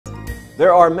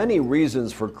There are many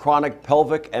reasons for chronic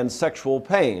pelvic and sexual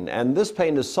pain, and this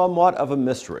pain is somewhat of a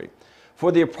mystery.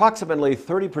 For the approximately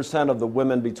 30% of the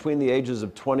women between the ages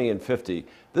of 20 and 50,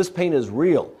 this pain is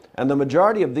real, and the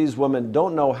majority of these women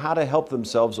don't know how to help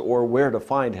themselves or where to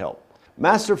find help.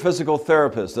 Master physical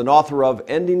therapist and author of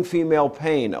Ending Female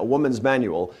Pain, A Woman's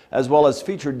Manual, as well as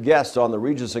featured guest on The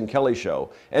Regis and Kelly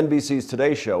Show, NBC's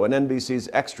Today Show, and NBC's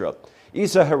Extra,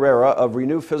 Isa Herrera of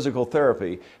Renew Physical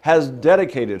Therapy has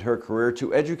dedicated her career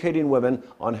to educating women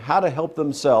on how to help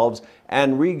themselves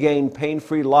and regain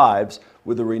pain-free lives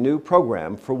with the Renew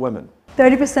program for women.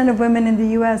 30% of women in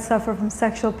the U.S. suffer from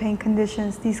sexual pain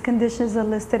conditions. These conditions are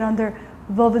listed under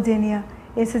vulvodynia,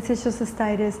 interstitial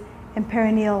cystitis, and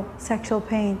perineal sexual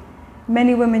pain.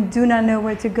 Many women do not know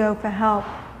where to go for help.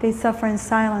 They suffer in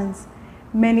silence.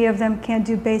 Many of them can't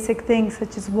do basic things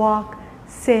such as walk,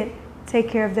 sit, take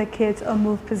care of their kids, or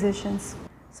move positions.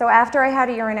 So after I had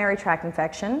a urinary tract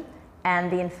infection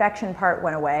and the infection part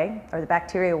went away, or the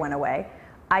bacteria went away,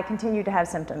 I continued to have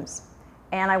symptoms.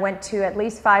 And I went to at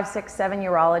least 5, 6, 7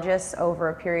 urologists over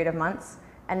a period of months,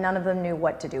 and none of them knew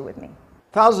what to do with me.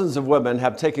 Thousands of women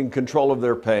have taken control of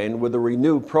their pain with the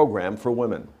Renew program for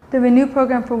women. The Renew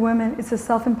program for women is a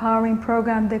self-empowering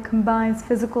program that combines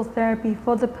physical therapy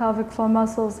for the pelvic floor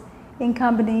muscles in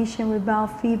combination with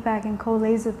biofeedback and cold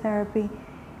laser therapy.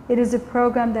 It is a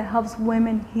program that helps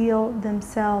women heal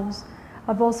themselves.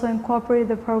 I've also incorporated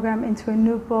the program into a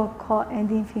new book called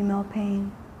Ending Female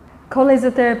Pain. Cold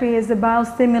laser therapy is a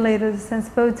biostimulator that sends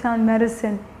photon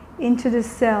medicine into the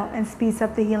cell and speeds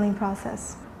up the healing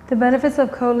process. The benefits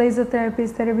of cold laser therapy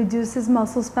is that it reduces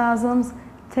muscle spasms,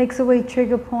 takes away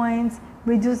trigger points,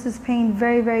 reduces pain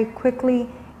very, very quickly,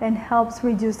 and helps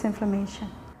reduce inflammation.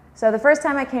 So the first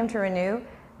time I came to Renew,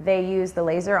 they used the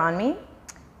laser on me,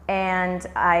 and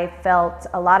I felt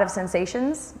a lot of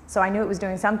sensations, so I knew it was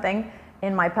doing something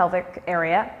in my pelvic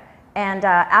area. And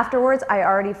afterwards, I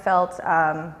already felt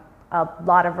a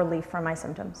lot of relief from my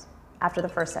symptoms after the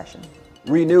first session.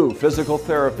 Renew Physical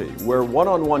Therapy, where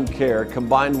one-on-one care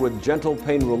combined with gentle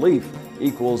pain relief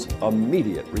equals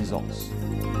immediate results.